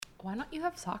Why don't you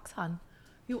have socks on?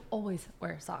 You always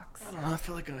wear socks. I don't know. I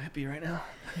feel like a hippie right now.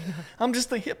 I'm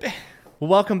just a hippie. Well,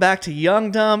 welcome back to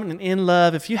Young, Dumb, and In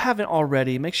Love. If you haven't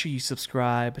already, make sure you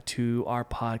subscribe to our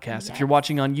podcast. Yes. If you're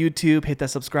watching on YouTube, hit that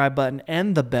subscribe button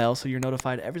and the bell so you're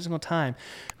notified every single time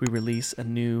we release a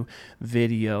new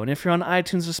video. And if you're on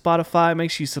iTunes or Spotify, make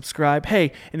sure you subscribe.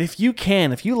 Hey, and if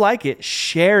you like it,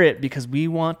 share it because we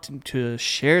want to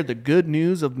share the good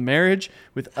news of marriage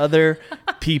with other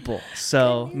people.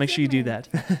 So make sure you do that.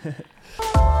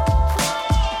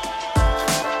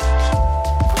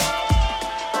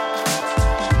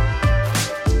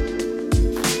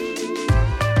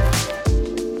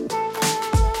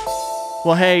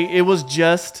 Well, hey, it was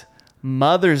just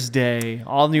Mother's Day.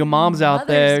 All you moms out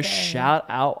there, shout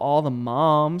out all the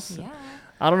moms. Yeah.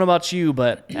 I don't know about you,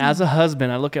 but as a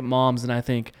husband, I look at moms and I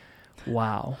think,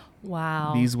 wow.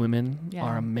 These women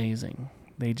are amazing.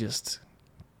 They just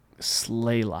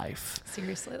slay life.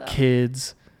 Seriously, though.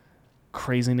 Kids,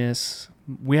 craziness.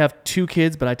 We have 2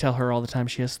 kids, but I tell her all the time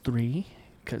she has 3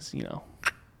 because,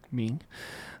 me.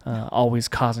 Always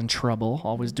causing trouble,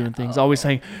 always doing things, always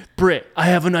saying, Britt, I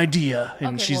have an idea. And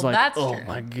Okay, she's well, like, oh true.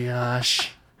 my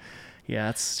gosh. Yeah,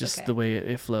 it's just the way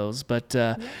it flows. But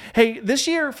hey, this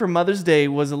year for Mother's Day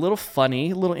was a little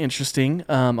funny, a little interesting.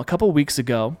 A couple of weeks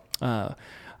ago, I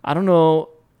don't know.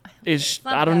 It's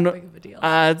not that big of a deal.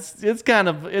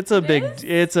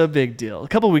 It's a big deal. A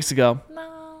couple of weeks ago,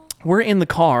 we're in the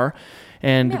car.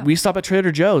 And we stopped at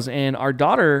Trader Joe's, and our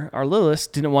daughter, our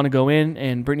littlest, didn't want to go in.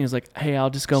 And Brittany was like, hey,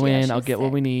 I'll just go in. I'll get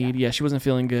what we need. Yeah, she wasn't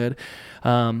feeling good.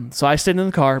 So I stayed in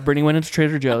the car. Brittany went into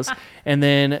Trader Joe's. And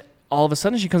then all of a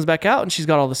sudden she comes back out, and she's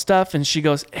got all the stuff. And she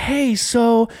goes, hey,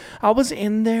 so I was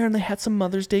in there, and they had some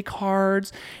Mother's Day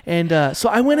cards. And so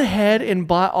I went ahead and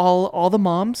bought all the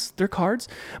moms their cards.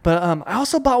 But I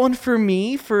also bought one for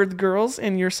me, for the girls,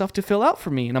 and yourself to fill out for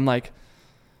me. And I'm like,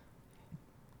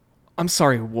 I'm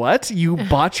sorry, what? You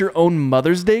bought your own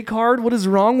Mother's Day card? What is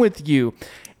wrong with you?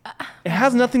 It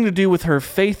has nothing to do with her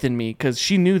faith in me because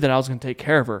she knew that I was going to take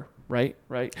care of her, right?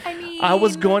 I mean, I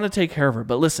was going to take care of her,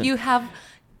 but listen.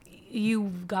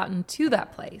 You've gotten to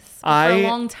that place for a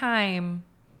long time.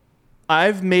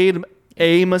 I've made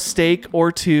a mistake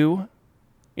or 2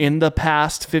 in the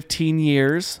past 15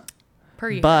 years. Per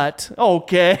year. But,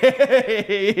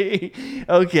 okay.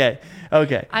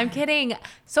 Okay. I'm kidding.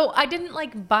 So I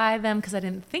didn't buy them because I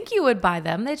didn't think you would buy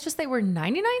them. It's just they were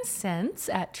 99 cents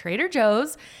at Trader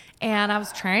Joe's, and I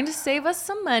was trying to save us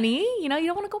some money. You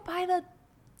don't want to go buy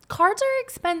cards are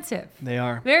expensive. They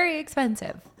are. Very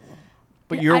expensive.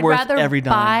 But you're worth every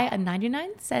dime. I'd rather buy a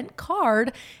 99-cent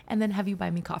card and then have you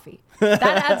buy me coffee. That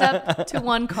adds up to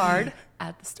one card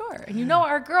at the store. And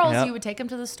our girls, you would take them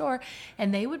to the store,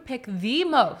 and they would pick the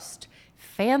most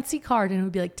fancy card, and it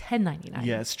would be like $10.99.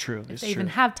 Yeah, it's true. If they even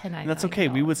have $10.99. And that's okay.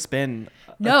 We would spend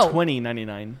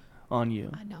 $20.99 on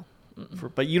you. I know.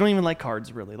 But you don't even like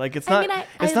cards, really. It's not.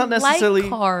 It's not necessarily like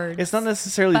cards. It's not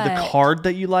necessarily the card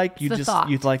that you like. You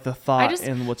like the thought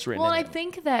and what's written. Well, in I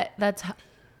think that's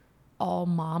all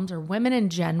moms or women in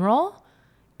general.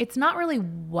 It's not really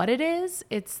what it is.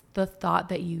 It's the thought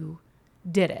that you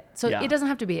did it. So it doesn't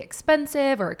have to be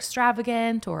expensive or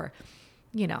extravagant or.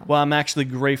 Well, I'm actually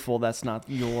grateful that's not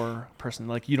your person.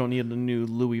 You don't need a new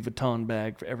Louis Vuitton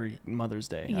bag for every Mother's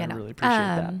Day. I really appreciate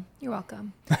that. You're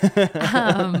welcome.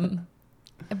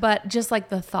 But just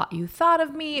the thought you thought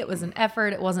of me, it was an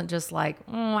effort. It wasn't just wow,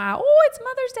 it's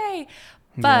Mother's Day.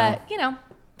 But,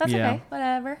 that's okay.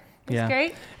 Whatever. It's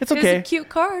great. It's okay. Here's a cute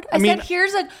card. I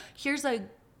said, here's a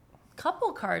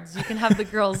couple cards. You can have the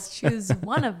girls choose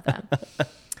one of them.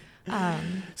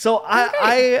 So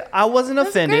I wasn't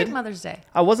offended. It was great Mother's Day.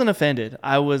 I wasn't offended.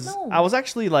 I was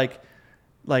actually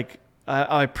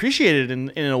I appreciated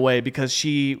it in a way because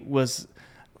she was.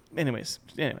 Anyway,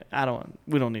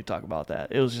 we don't need to talk about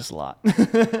that. It was just a lot.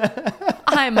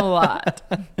 I'm a lot.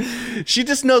 She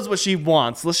just knows what she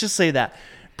wants. Let's just say that.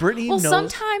 Brittany knows.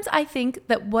 Sometimes I think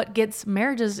that what gets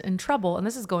marriages in trouble, and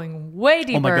this is going way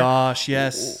deeper. Oh my gosh,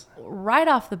 yes. Right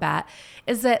off the bat,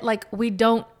 is that we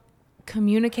don't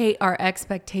communicate our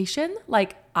expectation.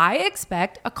 I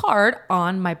expect a card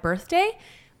on my birthday,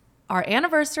 our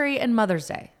anniversary, and Mother's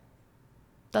Day.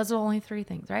 Those are only 3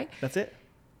 things, right? That's it.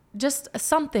 Just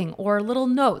something or little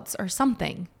notes or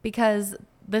something. Because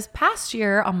this past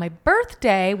year on my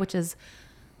birthday, which is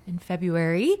in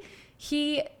February,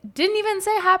 he didn't even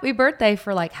say happy birthday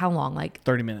for how long?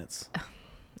 30 minutes.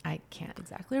 I can't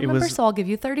exactly remember, so I'll give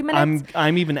you 30 minutes.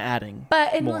 I'm even adding.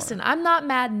 But more. Listen, I'm not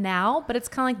mad now, but it's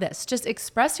kind of like this. Just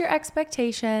express your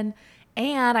expectation.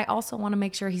 And I also want to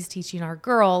make sure he's teaching our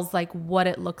girls what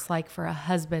it looks like for a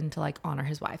husband to honor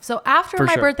his wife. So after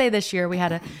my birthday this year, we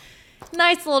had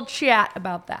nice little chat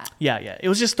about that. Yeah. It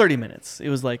was just 30 minutes. It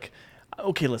was like,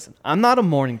 okay, listen, I'm not a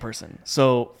morning person.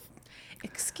 So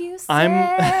excuses. I am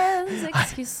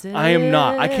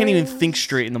not. I can't even think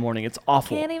straight in the morning. It's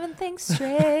awful. Can't even think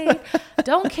straight.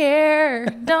 Don't care.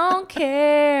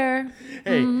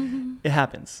 Hey, it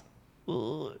happens.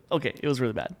 Okay, it was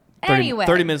really bad.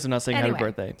 30 minutes of not saying happy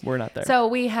birthday. We're not there. So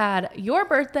we had your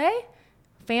birthday,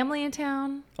 family in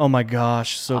town. Oh my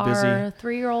gosh, so busy. Our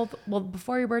 3-year-old, well,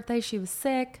 before your birthday, she was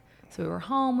sick. So we were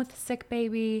home with a sick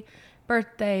baby.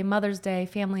 Birthday, Mother's Day,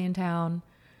 family in town.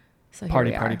 So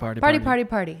party.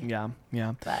 Yeah.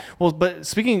 But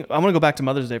speaking, I want to go back to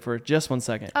Mother's Day for just 1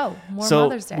 second. Oh,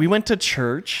 Mother's Day. We went to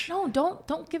church. No,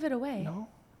 don't give it away. No.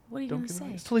 What are you going to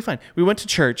say? It's totally fine. We went to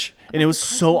church and it was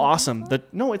so awesome.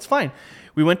 No, it's fine.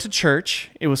 We went to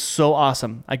church. It was so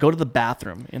awesome. I go to the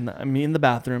bathroom in the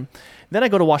bathroom. Then I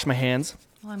go to wash my hands.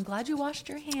 Well, I'm glad you washed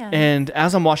your hands. And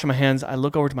as I'm washing my hands, I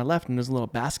look over to my left and there's a little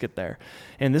basket there.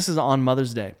 And this is on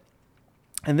Mother's Day.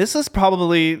 And this is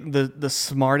probably the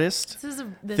smartest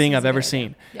thing I've ever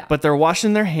seen. Yeah. But they're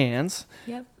washing their hands.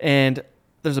 Yep. And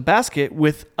there's a basket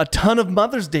with a ton of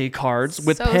Mother's Day cards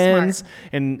with pens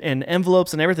and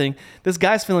envelopes and everything. This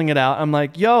guy's filling it out. I'm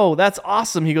like, yo, that's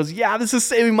awesome. He goes, yeah, this is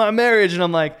saving my marriage. And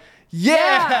I'm like,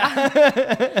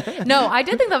 yeah. No, I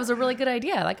did think that was a really good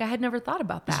idea. Like I had never thought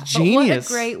about that. It's genius.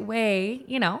 But what a great way,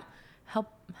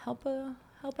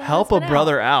 help a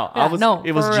brother out. Yeah,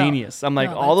 it was genius. I'm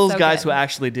like, all those guys who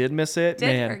actually did miss it,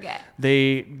 forget.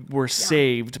 They were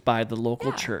saved by the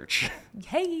local church.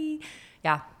 Hey.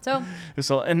 Yeah. So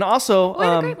and also, we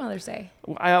had a great Mother's Day.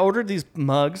 I ordered these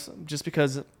mugs just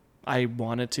because I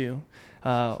wanted to.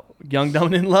 Young,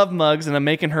 Dumb, and Love mugs, and I'm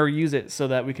making her use it so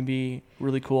that we can be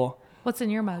really cool. What's in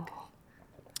your mug?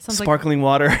 Sparkling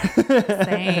water.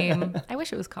 Same. I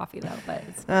wish it was coffee though, but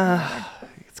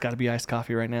it's got to be iced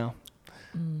coffee right now.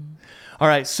 All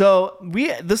right, so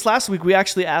this last week we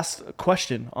actually asked a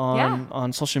question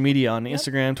on social media, on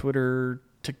Instagram, Twitter,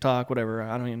 TikTok, whatever.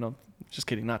 I don't even know. Just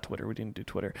kidding, not Twitter. We didn't do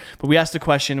Twitter. But we asked a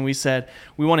question and we said,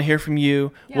 we want to hear from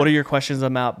you. Yeah. What are your questions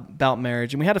about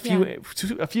marriage? And we had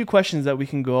a few questions that we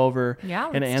can go over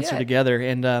and answer together.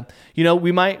 And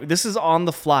this is on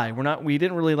the fly. We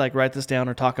didn't really write this down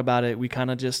or talk about it. We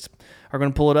kind of just are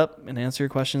going to pull it up and answer your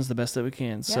questions the best that we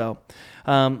can. Yep. So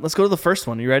let's go to the first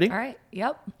one. Are you ready? All right.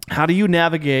 Yep. How do you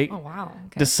navigate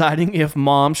deciding if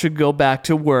mom should go back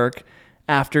to work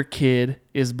after kid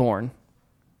is born?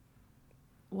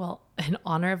 Well, in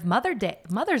honor of Mother's Day,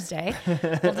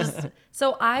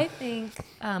 so I think,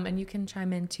 and you can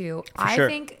chime in too. I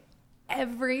think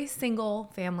every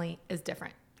single family is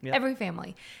different. Yep. Every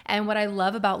family. And what I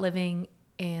love about living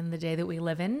in the day that we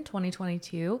live in,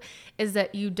 2022, is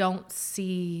that you don't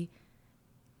see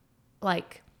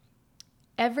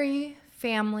every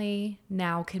family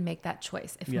now can make that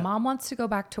choice. If mom wants to go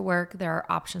back to work, there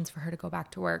are options for her to go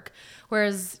back to work.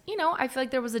 Whereas, I feel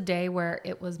like there was a day where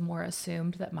it was more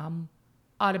assumed that mom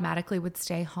automatically would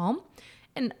stay home.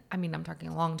 And I'm talking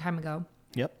a long time ago.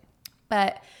 Yep.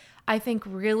 But I think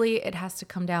really it has to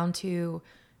come down to,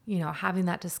 having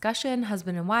that discussion,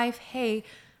 husband and wife. Hey,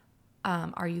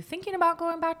 are you thinking about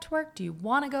going back to work? Do you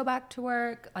want to go back to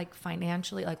work?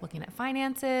 Financially, looking at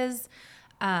finances.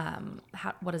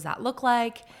 What does that look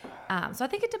like? So I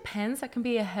think it depends. That can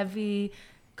be a heavy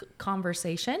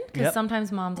conversation because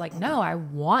sometimes mom's like, no, I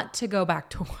want to go back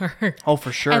to work. Oh,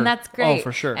 for sure. And that's great. Oh,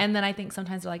 for sure. And then I think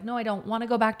sometimes they're like, no, I don't want to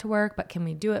go back to work, but can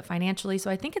we do it financially? So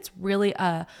I think it's really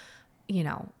a,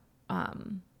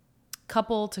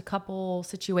 couple to couple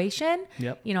situation.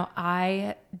 Yep.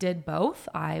 I did both.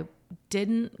 I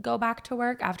didn't go back to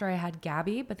work after I had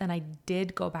Gabby, but then I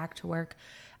did go back to work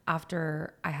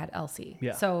after I had Elsie.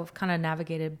 Yeah. So I've kind of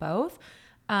navigated both,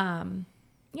 Yeah.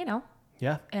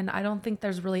 And I don't think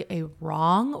there's really a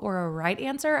wrong or a right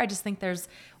answer. I just think there's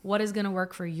what is going to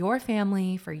work for your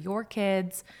family, for your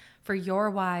kids, for your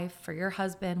wife, for your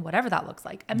husband, whatever that looks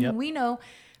like. We know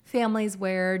families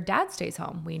where dad stays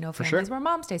home. We know families where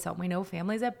mom stays home. We know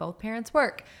families that both parents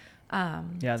work.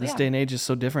 This day and age is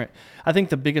so different. I think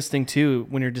the biggest thing too,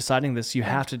 when you're deciding this, you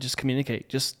have to just communicate.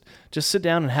 Just sit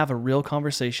down and have a real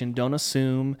conversation. Don't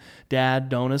assume. Dad,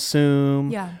 don't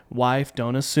assume. Yeah. Wife,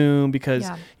 don't assume, because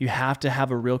you have to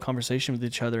have a real conversation with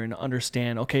each other and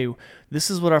understand, okay,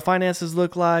 this is what our finances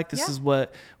look like. This is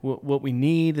what we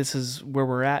need. This is where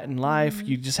we're at in life. Mm-hmm.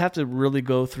 You just have to really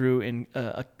go through and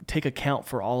take account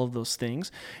for all of those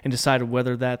things and decide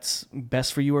whether that's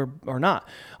best for you or not.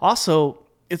 Also,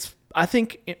 it's I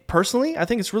think personally, I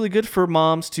think it's really good for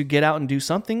moms to get out and do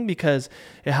something because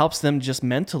it helps them just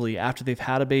mentally after they've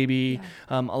had a baby.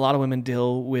 Yeah. A lot of women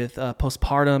deal with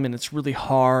postpartum and it's really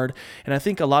hard. And I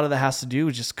think a lot of that has to do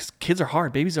with just because kids are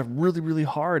hard. Babies are really, really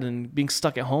hard, and being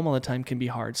stuck at home all the time can be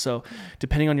hard. So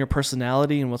depending on your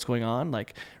personality and what's going on,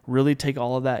 like really take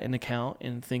all of that in account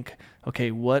and think,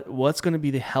 okay, what's going to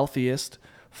be the healthiest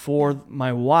for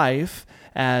my wife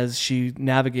as she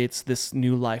navigates this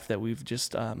new life that we've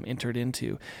just entered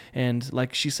into. And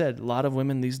like she said, a lot of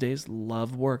women these days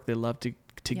love work. They love to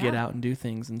get out and do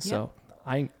things. And so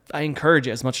I encourage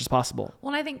it as much as possible.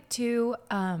 Well, I think too,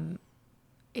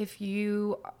 if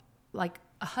you like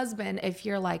a husband, if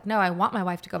you're like, no, I want my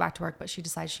wife to go back to work, but she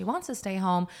decides she wants to stay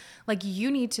home, like you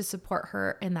need to support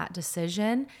her in that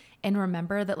decision. And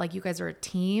remember that like you guys are a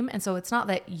team. And so it's not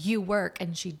that you work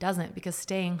and she doesn't, because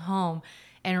staying home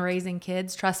and raising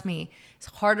kids, trust me, it's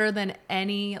harder than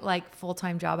any like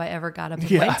full-time job I ever got up and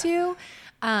went to.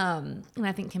 And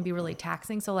I think can be really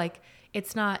taxing. So like,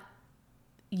 it's not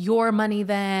your money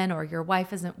then, or your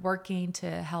wife isn't working to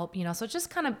help, so just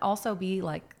kind of also be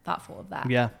like thoughtful of that.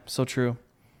 Yeah. So true.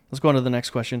 Let's go on to the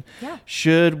next question. Yeah.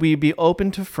 Should we be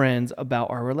open to friends about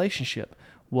our relationship?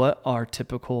 What are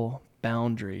typical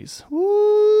boundaries?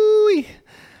 Woo!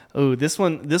 Oh, this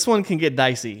one can get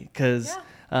dicey because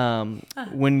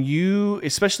when you,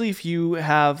 especially if you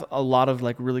have a lot of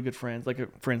like really good friends, like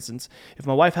for instance, if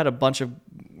my wife had a bunch of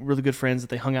really good friends that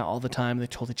they hung out all the time, they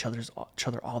told each other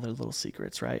all their little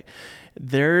secrets, right?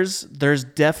 There's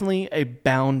definitely a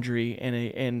boundary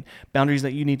and boundaries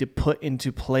that you need to put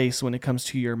into place when it comes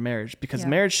to your marriage, because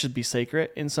marriage should be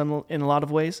sacred in a lot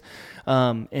of ways.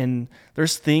 And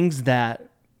there's things that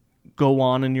go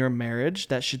on in your marriage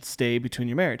that should stay between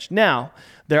your marriage. Now,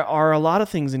 there are a lot of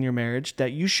things in your marriage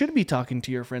that you should be talking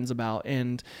to your friends about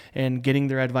and getting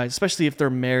their advice, especially if they're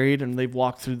married and they've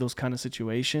walked through those kind of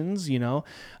situations, I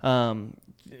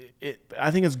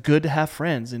think it's good to have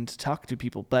friends and to talk to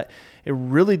people, but it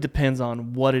really depends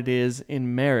on what it is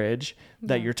in marriage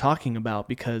that you're talking about,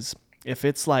 because if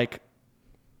it's like,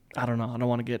 I don't know, I don't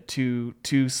want to get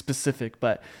too specific,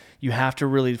 but you have to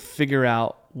really figure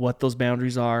out what those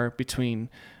boundaries are between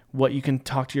what you can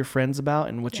talk to your friends about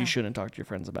and what you shouldn't talk to your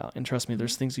friends about. And trust me,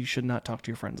 there's things you should not talk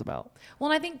to your friends about. Well,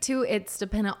 and I think too, it's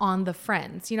dependent on the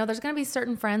friends. There's going to be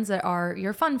certain friends that are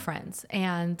your fun friends,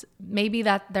 and maybe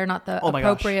that they're not the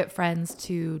appropriate friends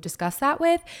to discuss that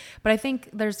with. But I think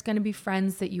there's going to be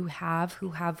friends that you have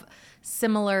who have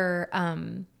similar,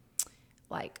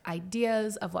 like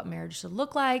ideas of what marriage should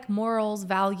look like, morals,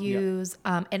 values,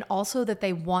 and also that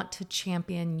they want to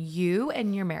champion you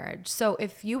and your marriage. So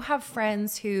if you have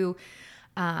friends who,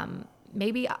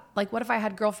 maybe like, what if I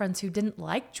had girlfriends who didn't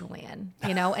like Julian,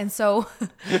 and so,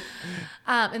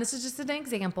 and this is just an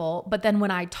example, but then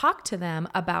when I talk to them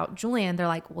about Julian, they're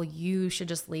like, well, you should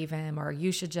just leave him, or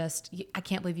you should I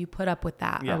can't believe you put up with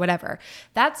that, or whatever.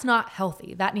 That's not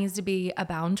healthy. That needs to be a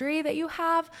boundary that you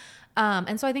have.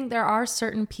 And so I think there are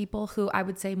certain people who I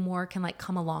would say more can like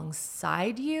come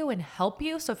alongside you and help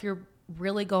you. So if you're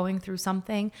really going through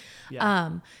something,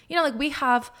 like we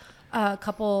have a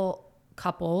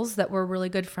couples that we're really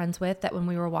good friends with, that when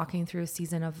we were walking through a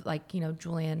season of like,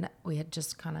 Julian, we had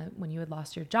just kind of, when you had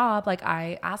lost your job, like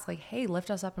I asked like, hey, lift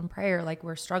us up in prayer. Like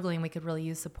we're struggling. We could really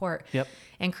use support,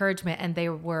 encouragement. And they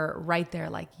were right there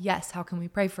like, yes, how can we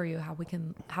pray for you?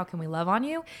 How can we love on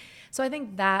you? So I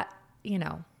think that,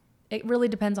 it really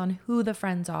depends on who the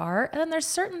friends are. And then there's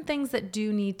certain things that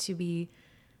do need to be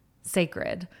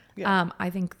sacred. Yeah. I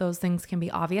think those things can be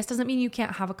obvious. Doesn't mean you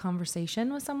can't have a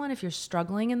conversation with someone if you're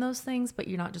struggling in those things, but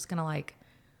you're not just going to like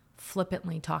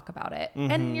flippantly talk about it.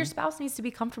 Mm-hmm. And your spouse needs to be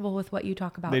comfortable with what you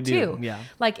talk about too. Yeah.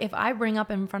 Like if I bring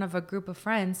up in front of a group of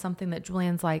friends something that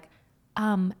Julian's like,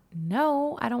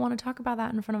 no, I don't want to talk about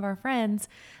that in front of our friends,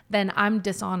 then I'm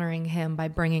dishonoring him by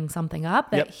bringing something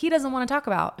up that he doesn't want to talk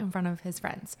about in front of his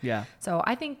friends. Yeah. So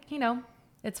I think,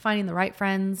 it's finding the right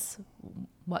friends,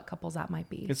 what couples that might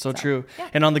be. It's so true. Yeah.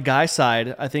 And on the guy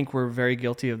side, I think we're very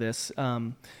guilty of this.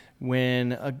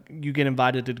 When you get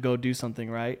invited to go do something,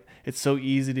 right? It's so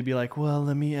easy to be like, well,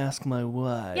 let me ask my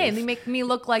wife. Yeah, and they make me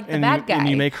look like the bad guy. And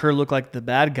you make her look like the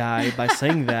bad guy by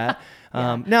saying that.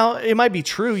 Now, it might be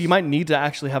true. You might need to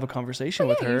actually have a conversation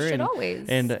with her. You should always.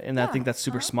 And I think that's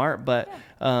super smart. But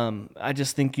I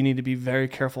just think you need to be very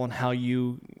careful on how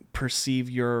you perceive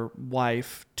your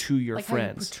wife to your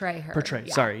friends. How you portray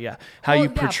her. How you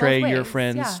portray your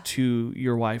friends to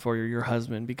your wife or your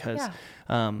husband, because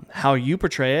how you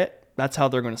portray it that's how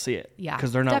they're going to see it. Yeah,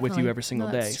 because they're not with definitely. you every single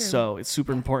No, day. that's true. So it's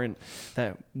super important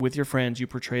that with your friends, you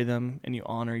portray them and you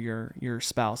honor your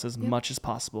spouse as much as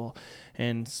possible,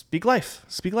 and speak life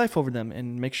over them,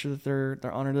 and make sure that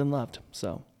they're honored and loved.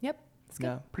 So Yep. It's good.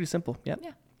 yeah, pretty simple. Yep.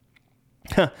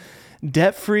 Yeah.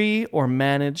 Debt free or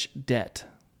manage debt.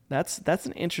 That's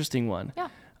an interesting one. Yeah.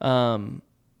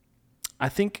 I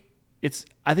think it's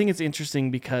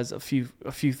interesting because a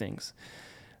few things.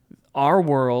 Our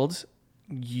world,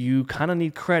 you kind of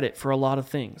need credit for a lot of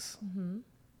things.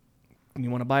 Mm-hmm. You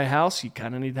want to buy a house, you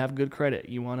kind of need to have good credit.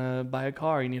 You want to buy a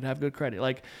car, you need to have good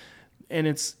credit. And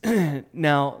it's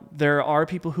now there are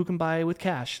people who can buy with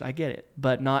cash. I get it,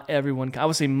 but not everyone. I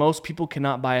would say most people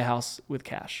cannot buy a house with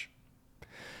cash.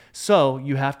 So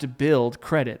you have to build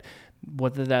credit.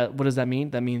 What does that mean?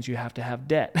 That means you have to have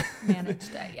debt.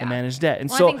 Manage debt, yeah. And manage debt. And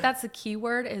well, so I think that's the key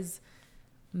word is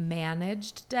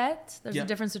managed debt. There's a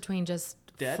difference between just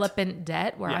flippant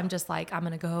debt where I'm just like, I'm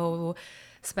going to go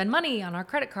spend money on our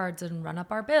credit cards and run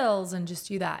up our bills and just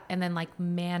do that. And then like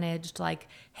managed, like,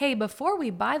 hey, before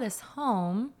we buy this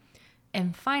home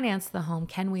and finance the home,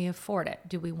 can we afford it?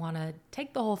 Do we want to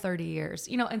take the whole 30 years?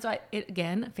 And so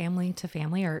again, family to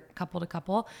family or couple to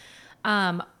couple,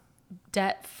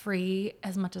 debt free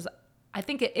as much as I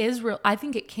think it is real. I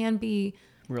think it can be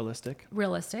realistic.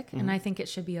 Mm-hmm. And I think it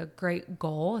should be a great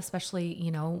goal, especially,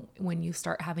 when you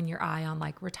start having your eye on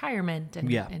like retirement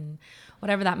and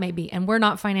whatever that may be. And we're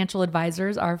not financial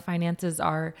advisors. Our finances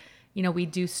are, we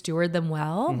do steward them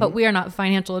well, but we are not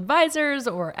financial advisors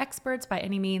or experts by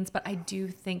any means. But I do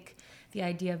think the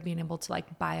idea of being able to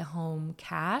like buy a home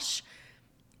cash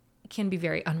can be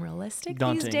very unrealistic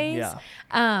these days,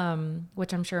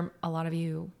 which I'm sure a lot of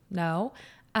you know.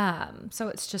 So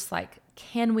it's just like,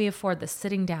 can we afford this?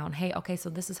 Sitting down, hey, okay, so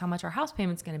this is how much our house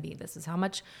payment's going to be. This is how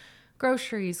much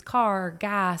groceries, car,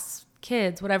 gas,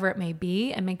 kids, whatever it may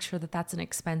be, and make sure that that's an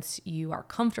expense you are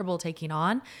comfortable taking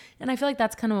on. And I feel like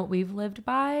that's kind of what we've lived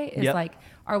by is like,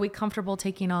 are we comfortable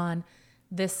taking on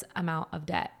this amount of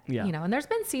debt? Yeah. And there's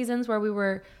been seasons where we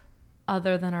were,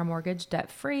 other than our mortgage,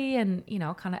 debt free, and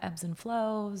kind of ebbs and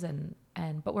flows,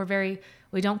 but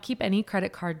we don't keep any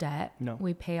credit card debt. No.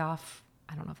 We pay off,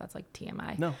 I don't know if that's like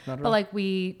TMI. No, not at all. But like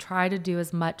we try to do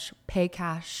as much pay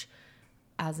cash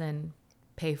as in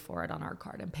pay for it on our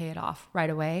card and pay it off right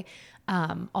away,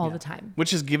 all the time.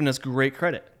 Which has given us great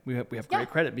credit. We have great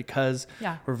credit because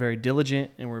we're very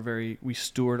diligent and we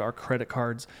steward our credit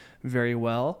cards very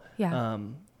well. Yeah.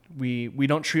 We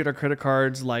don't treat our credit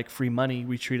cards like free money.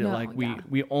 We treat it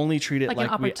we only treat it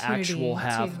like we actual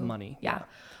have money. Yeah.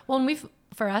 Well, and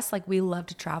for us, like we love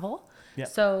to travel. Yeah.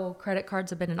 So credit cards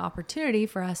have been an opportunity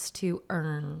for us to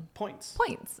earn points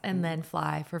and then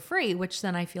fly for free, which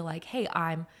then I feel like, hey,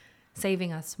 I'm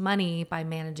saving us money by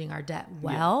managing our debt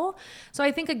well. Yeah. So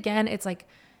I think again, it's like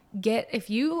if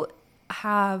you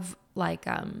have like,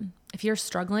 if you're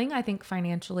struggling, I think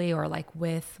financially or like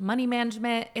with money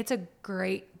management, it's a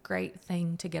great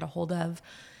thing to get a hold of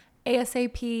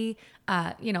ASAP,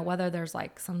 whether there's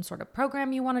like some sort of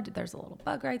program you want to do, there's a little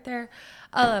bug right there,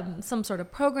 some sort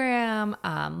of program,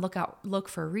 look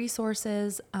for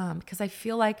resources, because I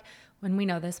feel like when we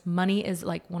know this, money is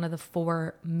like one of the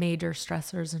 4 major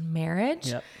stressors in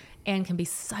marriage and can be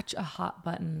such a hot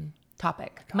button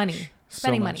topic. Gosh, money,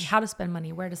 spending money, how to spend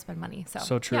money, where to spend money.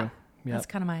 So true. Yeah. That's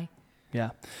kind of my...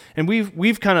 Yeah. And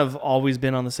we've kind of always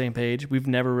been on the same page. We've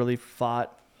never really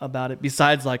fought about it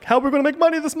besides like how we're going to make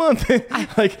money this month.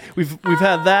 Like we've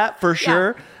had that for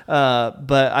sure.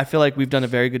 But I feel like we've done a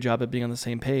very good job at being on the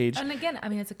same page. And again, I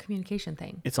mean, it's a communication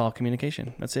thing. It's all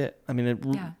communication. That's it. I mean,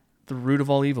 the root of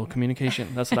all evil,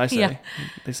 communication. That's what I say.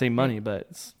 They say money, but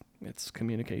it's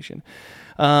communication.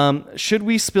 Should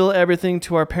we spill everything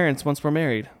to our parents once we're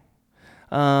married?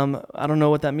 I don't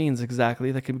know what that means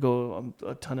exactly. That could go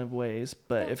a ton of ways.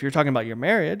 But if you're talking about your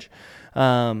marriage,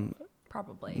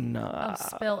 probably no.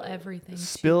 Spill everything.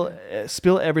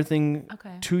 Spill everything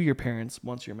to your parents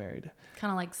once you're married.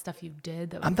 Kind of like stuff you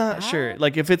did. That was I'm not sure.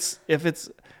 Like if it's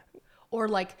or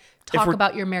like talk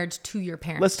about your marriage to your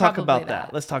parents. Let's talk about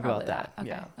that. Let's talk about that. Okay.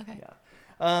 Yeah. Okay.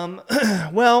 Yeah.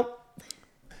 Well,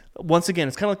 once again,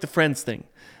 it's kind of like the friends thing.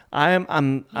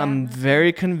 I'm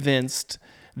very convinced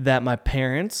that my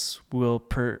parents will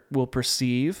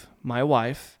perceive my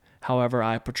wife however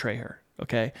I portray her.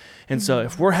 Okay. And so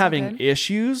if we're having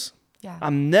issues,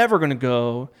 I'm never going to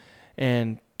go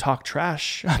and talk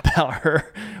trash about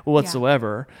her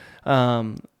whatsoever.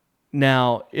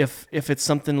 Now, if it's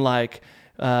something like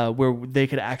where they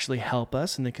could actually help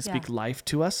us and they could speak life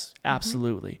to us,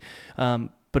 absolutely.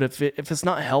 But if it's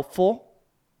not helpful,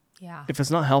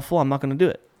 I'm not going to do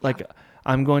it. Like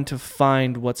I'm going to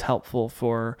find what's helpful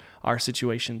for our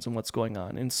situations and what's going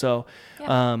on. And so,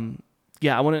 I'm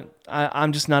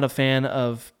just not a fan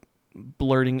of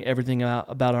blurting everything out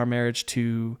about our marriage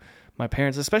to my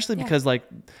parents, especially because like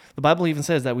the Bible even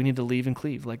says that we need to leave and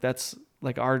cleave. Like that's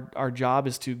like our job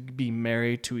is to be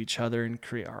married to each other and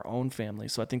create our own family.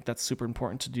 So I think that's super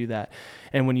important to do that.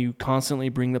 And when you constantly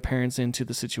bring the parents into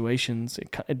the situations,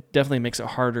 it definitely makes it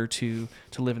harder to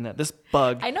live in that. This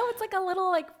bug. I know it's like a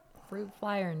little like fruit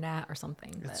fly or gnat or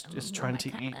something. It's just trying to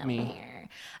eat me.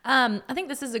 I think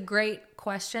this is a great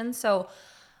question. So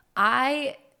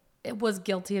I was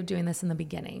guilty of doing this in the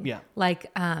beginning. Yeah.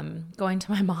 Like going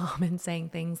to my mom and saying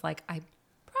things like I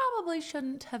probably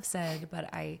shouldn't have said,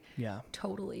 but I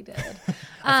totally did.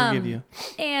 I forgive you.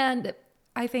 And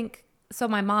I think, so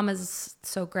my mom is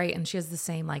so great and she has the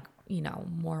same like,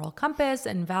 moral compass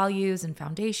and values and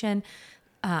foundation,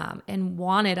 and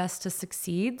wanted us to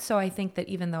succeed. So I think that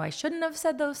even though I shouldn't have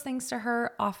said those things to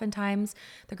her, oftentimes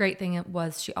the great thing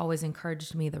was she always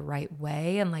encouraged me the right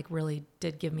way and like really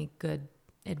did give me good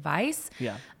advice.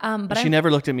 Yeah. But she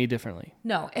never looked at me differently.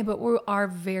 No, but we are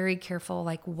very careful,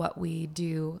 like what we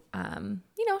do,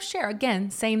 share.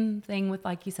 Again, same thing with,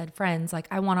 like you said, friends. Like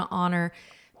I want to honor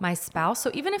my spouse.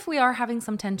 So even if we are having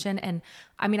some tension, and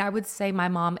I mean, I would say my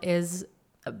mom is,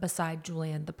 beside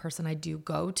Julian, the person I do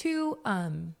go to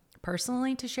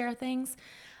personally to share things.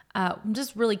 I'm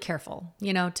just really careful,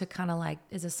 to kind of like,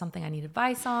 is this something I need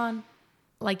advice on?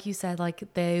 Like you said,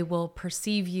 like they will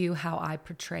perceive you how I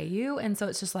portray you. And so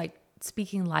it's just like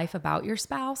speaking life about your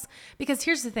spouse. Because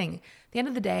here's the thing, at the end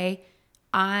of the day,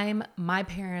 I'm my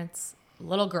parents'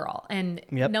 little girl. And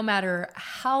no matter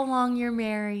how long you're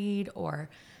married or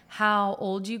how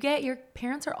old you get, your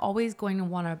parents are always going to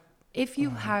want to, if you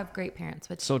have great parents,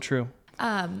 which so true.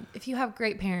 If you have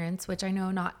great parents, which I know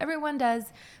not everyone does,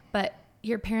 but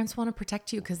your parents want to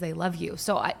protect you because they love you.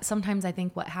 So sometimes I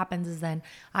think what happens is then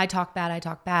I talk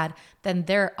bad, then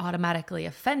they're automatically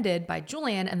offended by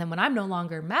Julian. And then when I'm no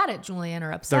longer mad at Julian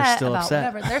or upset about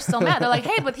whatever, they're still mad. They're like,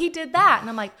 hey, but he did that.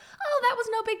 And I'm like, oh, that was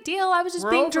no big deal. I was just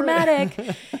being dramatic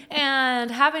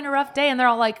and having a rough day. And they're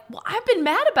all like, well, I've been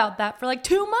mad about that for like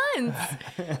 2 months.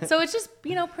 So it's just,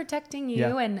 protecting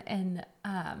you and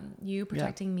you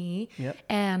protecting me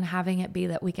and having it be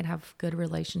that we can have good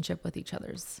relationship with each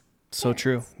other's. So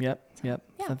true. Yep. Yeah.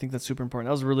 I think that's super important.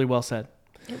 That was really well said.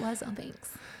 It was. Oh,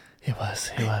 thanks. It was.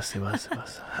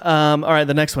 All right.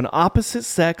 The next one, opposite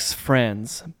sex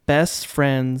friends, best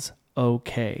friends.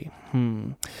 Okay.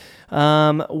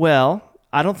 Well,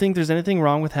 I don't think there's anything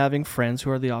wrong with having friends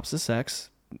who are the opposite sex.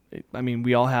 I mean,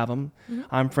 we all have them. Mm-hmm.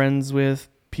 I'm friends with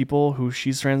people who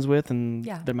she's friends with, and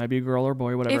there might be a girl or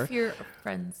boy or whatever. If you're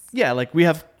friends. Yeah. Like we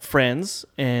have friends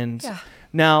and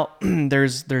now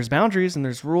there's boundaries and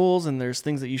there's rules and there's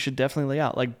things that you should definitely lay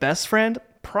out. Like best friend,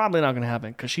 probably not going to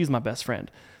happen because she's my best friend.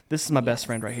 This is my best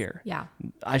friend right here. Yeah.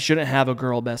 I shouldn't have a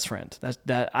girl best friend.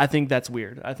 I think that's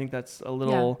weird. I think that's a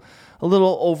little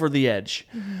over the edge.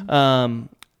 Mm-hmm.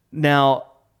 Now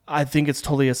I think it's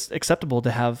totally acceptable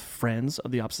to have friends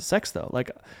of the opposite sex though.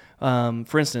 Like,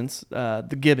 for instance,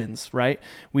 the Gibbons, right?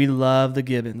 We love the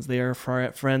Gibbons. They are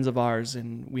friends of ours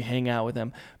and we hang out with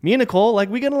them. Me and Nicole, like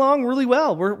we get along really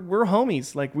well. We're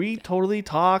homies. Like we totally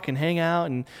talk and hang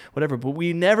out and whatever, but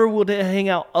we never would hang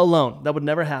out alone. That would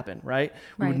never happen, right?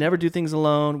 We would never do things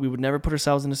alone. We would never put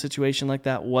ourselves in a situation like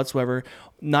that whatsoever.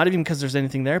 Not even because there's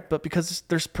anything there, but because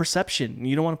there's perception.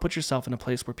 You don't want to put yourself in a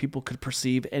place where people could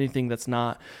perceive anything that's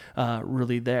not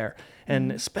really there.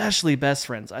 And especially best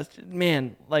friends.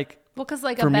 Because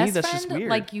like a best friend,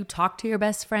 like you talk to your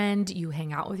best friend, you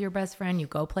hang out with your best friend, you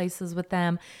go places with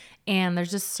them, and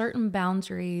there's just certain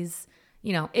boundaries.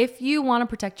 If you want to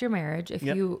protect your marriage,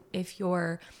 if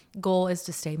your goal is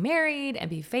to stay married and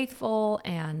be faithful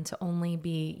and to only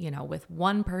be, with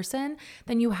one person,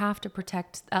 then you have to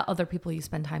protect other people you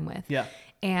spend time with. Yeah.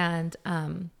 And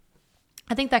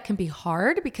I think that can be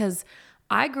hard because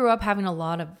I grew up having a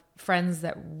lot of friends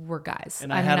that were guys.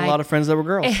 And I had a lot of friends that were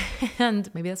girls. And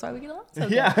maybe that's why we get along so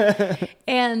good.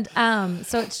 And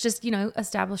so it's just,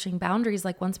 establishing boundaries.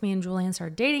 Like once me and Julian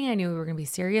started dating, I knew we were going to be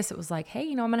serious. It was like,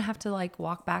 hey, I'm going to have to like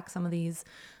walk back some of these,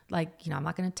 like, I'm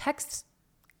not going to text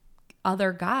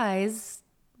other guys.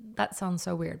 That sounds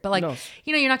so weird. But like,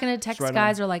 you're not going to text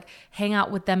guys or like hang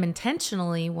out with them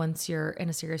intentionally once you're in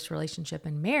a serious relationship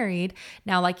and married.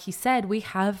 Now, like he said, we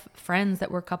have friends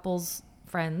that were couples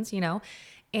friends,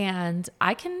 and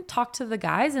I can talk to the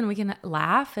guys and we can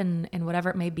laugh and whatever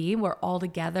it may be. We're all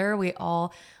together. We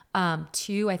all,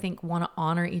 too, I think, want to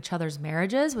honor each other's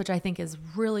marriages, which I think is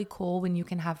really cool when you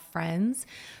can have friends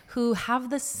who have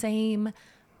the same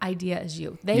idea as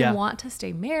you. They want to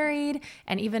stay married,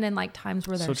 and even in like times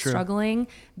where they're struggling,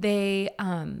 they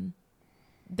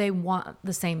want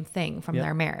the same thing from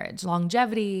their marriage,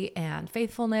 longevity and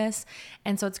faithfulness.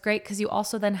 And so it's great because you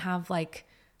also then have like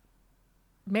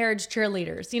marriage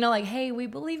cheerleaders, like, hey, we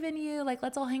believe in you, like,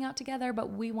 let's all hang out together,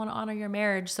 but we want to honor your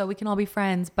marriage so we can all be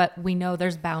friends, but we know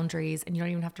there's boundaries, and you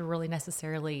don't even have to really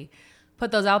necessarily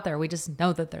put those out there. We just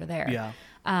know that they're there.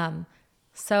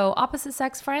 So opposite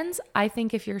sex friends, I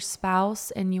think if your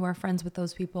spouse and you are friends with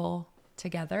those people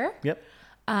together,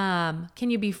 can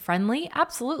you be friendly?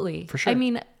 Absolutely. For sure. I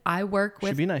mean, I work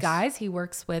with guys. He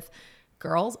works with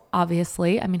girls,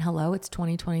 obviously. I mean, hello, it's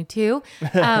 2022.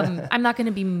 I'm not going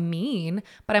to be mean,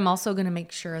 but I'm also going to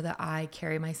make sure that I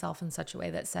carry myself in such a way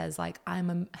that says, like, I'm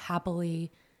a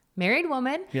happily married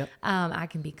woman. I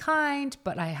can be kind,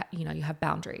 but you have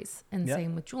boundaries. And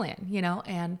same with Julian,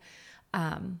 and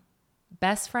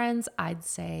best friends, I'd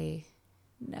say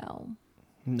no.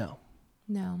 No.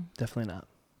 Definitely not.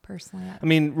 Personally. I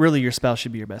mean, really, your spouse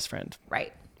should be your best friend.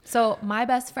 Right. So my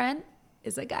best friend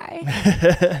is a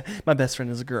guy. My best friend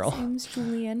is a girl. His name's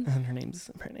Julian. And her name's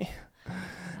Brittany.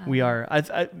 We are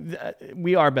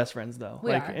best friends though.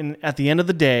 We are. And at the end of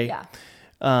the day,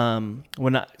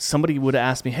 when somebody would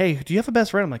ask me, hey, do you have a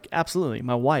best friend? I'm like, absolutely.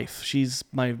 My wife, she's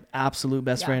my absolute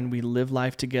best friend. We live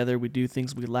life together. We do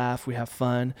things. We laugh. We have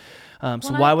fun.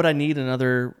 So why would I need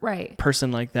another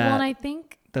person like that? Well, and I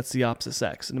think that's the opposite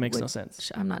sex, and it makes no sense.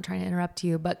 I'm not trying to interrupt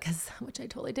you, which I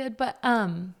totally did. But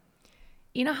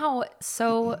you know how it's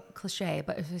so cliche,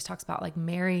 but it just talks about like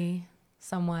marry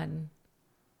someone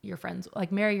your friends,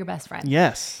 like marry your best friend.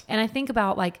 Yes. And I think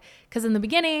about like, because in the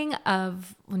beginning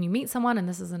of when you meet someone, and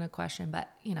this isn't a question, but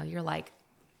you're like,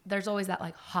 there's always that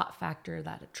like hot factor,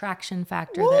 that attraction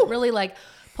factor that really like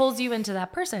pulls you into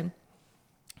that person.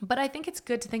 But I think it's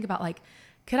good to think about like,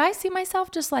 could I see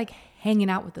myself just like hanging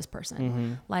out with this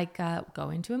person? Like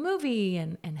going to a movie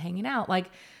and hanging out, like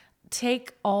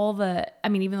take all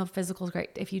even though physical is great,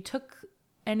 if you took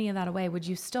any of that away, would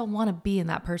you still want to be in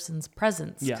that person's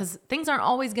presence? Because things aren't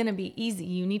always going to be easy.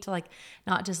 You need to like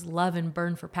not just love and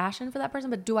burn for passion for that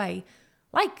person, but do I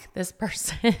like this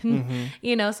person?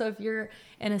 So if you're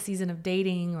in a season of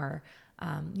dating or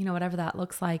whatever that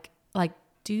looks like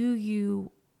do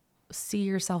you see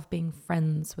yourself being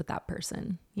friends with that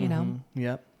person?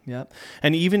 Yep.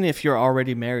 And even if you're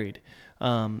already married,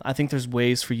 I think there's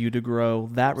ways for you to grow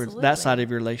that side of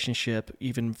your relationship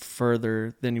even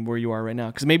further than where you are right now.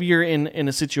 Because maybe you're in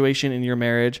a situation in your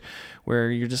marriage where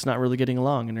you're just not really getting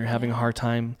along and you're having a hard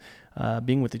time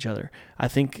being with each other. I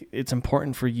think it's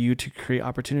important for you to create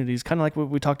opportunities, kind of like what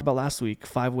we talked about last week,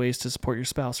 5 ways to support your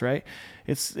spouse, right?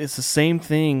 It's the same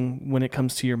thing when it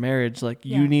comes to your marriage. Like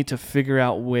you need to figure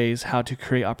out ways how to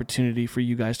create opportunity for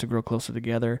you guys to grow closer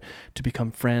together, to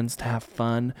become friends, to have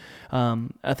fun.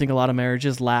 I think a lot of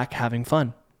marriages lack having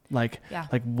fun. Like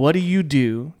what do you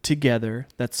do together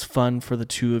that's fun for the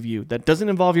two of you? That doesn't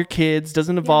involve your kids,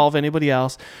 doesn't involve anybody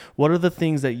else. What are the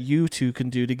things that you two can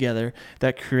do together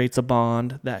that creates a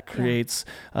bond, that creates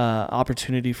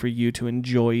opportunity for you to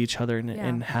enjoy each other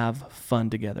and have fun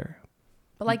together?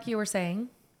 But like you were saying,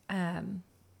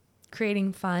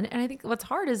 creating fun. And I think what's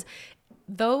hard is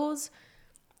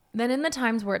then in the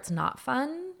times where it's not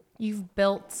fun, you've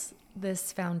built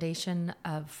this foundation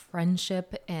of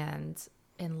friendship and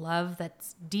in love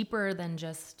that's deeper than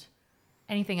just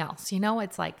anything else.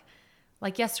 It's like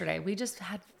yesterday, we just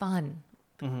had fun.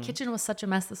 Kitchen was such a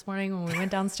mess this morning when we went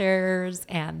downstairs,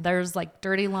 and there's like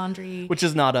dirty laundry. Which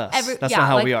is not us. That's not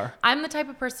how we are. I'm the type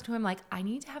of person who I'm like, I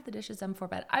need to have the dishes done before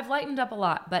bed. I've lightened up a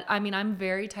lot, but I mean, I'm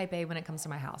very type A when it comes to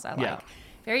my house. I like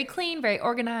very clean, very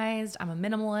organized. I'm a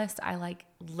minimalist. I like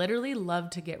literally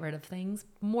love to get rid of things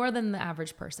more than the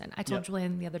average person. I told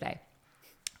Julian the other day,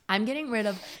 I'm getting rid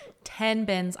of 10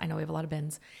 bins. I know we have a lot of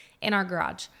bins in our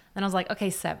garage. Then I was like, okay,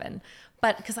 7.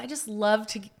 But because I just love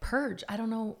to purge. I don't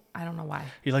know why.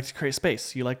 You like to create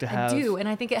space. You like to have I do. And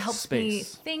I think it helps me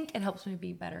think. It helps me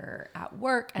be better at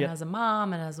work and as a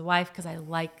mom and as a wife because I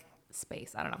like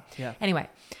space. I don't know. Yeah. Anyway,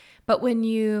 but when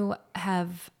you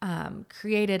have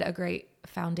created a great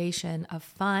foundation of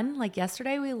fun, like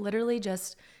yesterday, we literally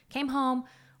just came home.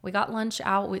 We got lunch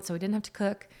out so we didn't have to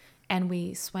cook. And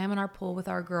we swam in our pool with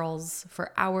our girls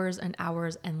for hours and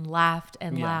hours and laughed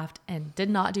and did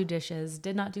not do dishes,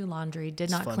 did not do laundry, did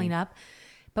not clean up.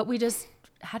 But we just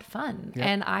had fun. Yep.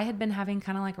 And I had been having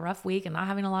kind of like a rough week and not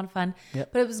having a lot of fun.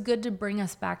 Yep. But it was good to bring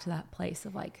us back to that place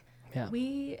of like,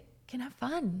 we can have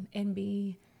fun and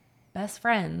be best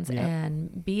friends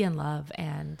and be in love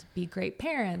and be great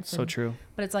parents. So true.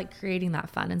 But it's like creating that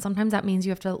fun. And sometimes that means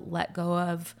you have to let go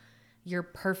of your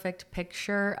perfect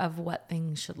picture of what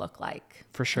things should look like.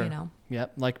 For sure. You know?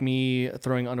 Yep. Like me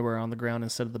throwing underwear on the ground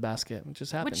instead of the basket. It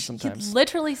just happens sometimes. He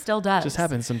literally still does. Just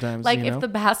happens sometimes. Like, you if know? the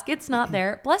basket's not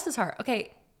there, bless his heart.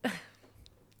 Okay.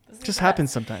 Just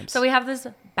happens sometimes. So we have this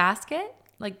basket,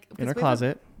 like, in our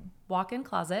closet. Walk-in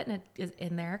closet, and it is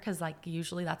in there because, like,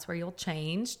 usually that's where you'll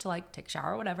change to, like, take a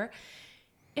shower or whatever.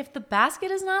 If the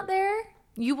basket is not there,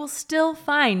 you will still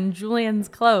find Julian's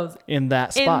clothes in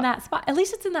that spot. At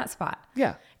least it's in that spot.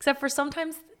 Yeah. Except for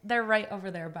sometimes they're right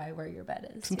over there by where your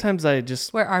bed is. Sometimes I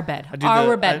just... Where our bed.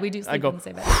 Our bed. We do sleep in the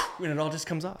same bed. And it all just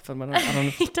comes off. I don't know.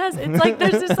 He does. It's like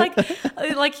there's just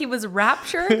like he was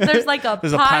raptured. There's like a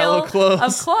pile of clothes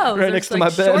right next to my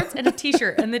bed. Shorts and a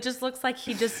t-shirt, and it just looks like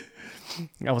he just...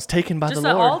 I was taken by the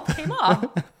Lord. Just all came off.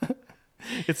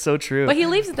 It's so true. But he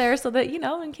leaves it there so that, you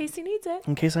know, in case he needs it.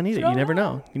 In case I need it. You never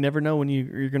know. You never know when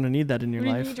you're going to need that in your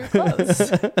life. You need your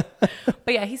clothes.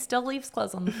 But yeah, he still leaves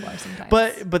clothes on the floor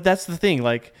sometimes. But that's the thing.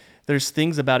 Like, there's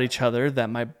things about each other that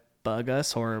might bug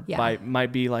us or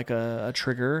might be like a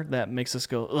trigger that makes us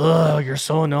go, ugh, you're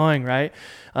so annoying, right?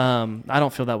 I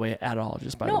don't feel that way at all,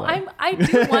 just by the way. No, I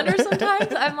do wonder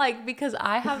sometimes. I'm like, because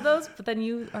I have those, but then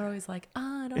you are always like, I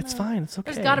don't know. It's fine. It's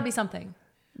okay. There's got to be something.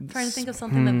 I'm trying to think of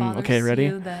something that bothers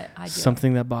you that I do.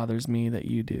 Something that bothers me that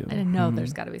you do. I didn't know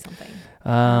there's got to be something.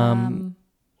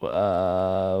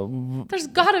 There's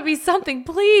got to be something.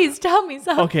 Please tell me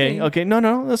something. Okay.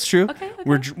 No, that's true. Okay.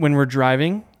 When we're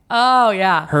driving. Oh,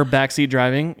 yeah. Her backseat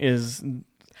driving is...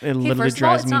 It literally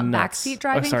drives me nuts. It's not backseat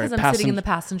driving because I'm sitting in the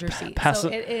passenger seat. So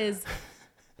it is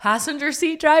passenger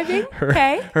seat driving.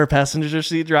 Her passenger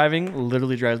seat driving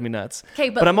literally drives me nuts. Okay,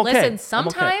 but I'm okay. Listen,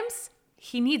 sometimes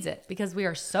he needs it because we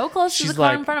are so close to the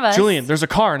car in front of us. Julian, there's a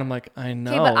car. And I'm like, I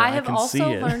know. Okay, but I have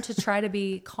also learned to try to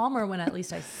be calmer when at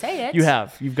least I say it. You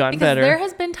have. You've gotten better. There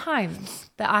has been times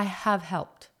that I have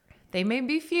helped. They may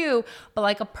be few, but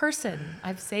like a person,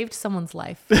 I've saved someone's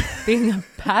life being a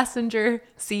passenger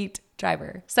seat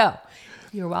driver. So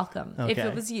you're welcome. Okay. If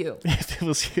it was you. If it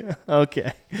was you.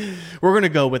 Okay. We're going to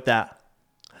go with that.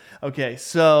 Okay.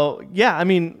 So yeah, I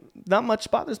mean, not much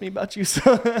bothers me about you.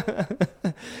 So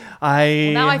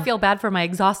now I feel bad for my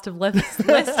exhaustive list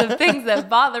of things that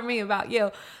bother me about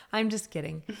you. I'm just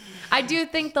kidding. I do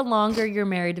think the longer you're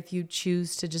married, if you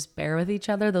choose to just bear with each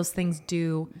other, those things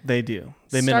do. They do.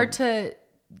 They start to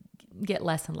get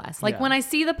less and less. Like when I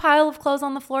see the pile of clothes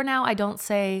on the floor now, I don't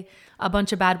say a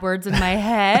bunch of bad words in my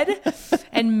head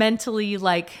and mentally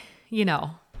like, you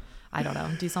know, I don't know,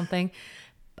 do something.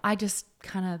 I just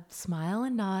kind of smile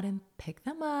and nod and pick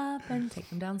them up and take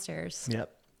them downstairs.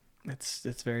 Yep.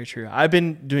 It's very true. I've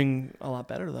been doing a lot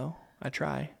better though. I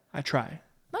try.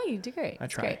 No, you do great. I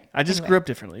try. I just grew up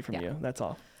differently from you. That's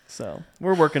all. So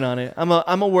we're working on it.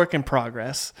 I'm a work in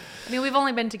progress. I mean, we've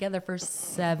only been together for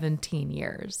 17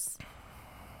 years.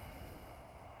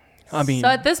 I mean, so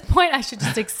at this point, I should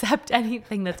just accept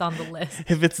anything that's on the list.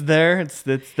 If it's there, it's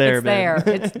there, babe.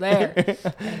 It's there.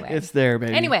 Anyway. It's there,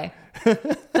 baby. Anyway,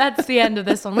 that's the end of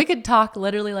this one. We could talk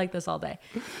literally like this all day.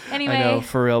 Anyway. I know,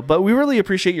 for real. But we really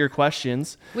appreciate your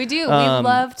questions. We do. We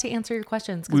love to answer your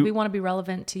questions because we want to be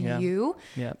relevant to you.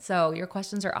 Yeah. So your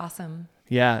questions are awesome.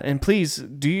 Yeah. And please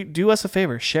do us a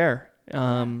favor. Share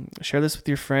this with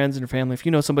your friends and your family. If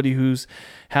you know somebody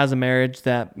has a marriage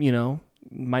that, you know,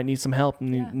 might need some help,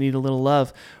 need a little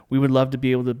love, we would love to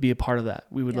be able to be a part of that.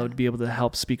 We would love to be able to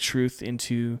help speak truth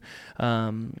into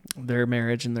their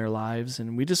marriage and their lives.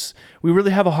 And we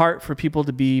really have a heart for people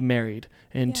to be married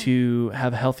and to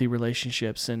have healthy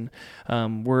relationships. And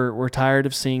we're tired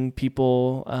of seeing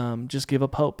people just give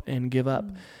up hope and give up.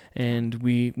 And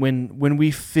when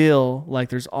we feel like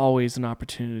there's always an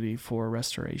opportunity for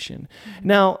restoration. Mm-hmm.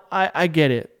 Now, I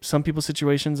get it. Some people's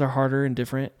situations are harder and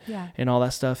different and all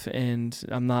that stuff. And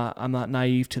I'm not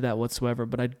naive to that whatsoever.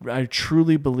 But I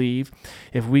truly believe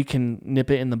if we can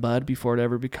nip it in the bud before it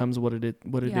ever becomes what it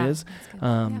is,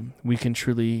 we can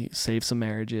truly save some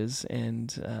marriages.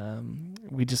 And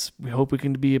we hope we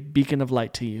can be a beacon of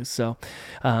light to you. So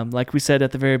like we said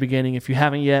at the very beginning, if you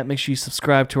haven't yet, make sure you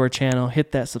subscribe to our channel,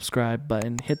 hit that subscribe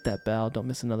button, hit that bell, don't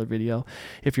miss another video.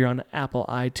 If you're on Apple,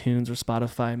 iTunes, or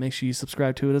Spotify, make sure you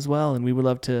subscribe to it as well. And we would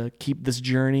love to keep this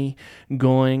journey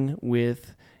going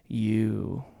with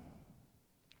you.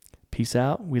 Peace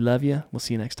out. We love you. We'll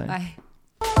see you next time. Bye.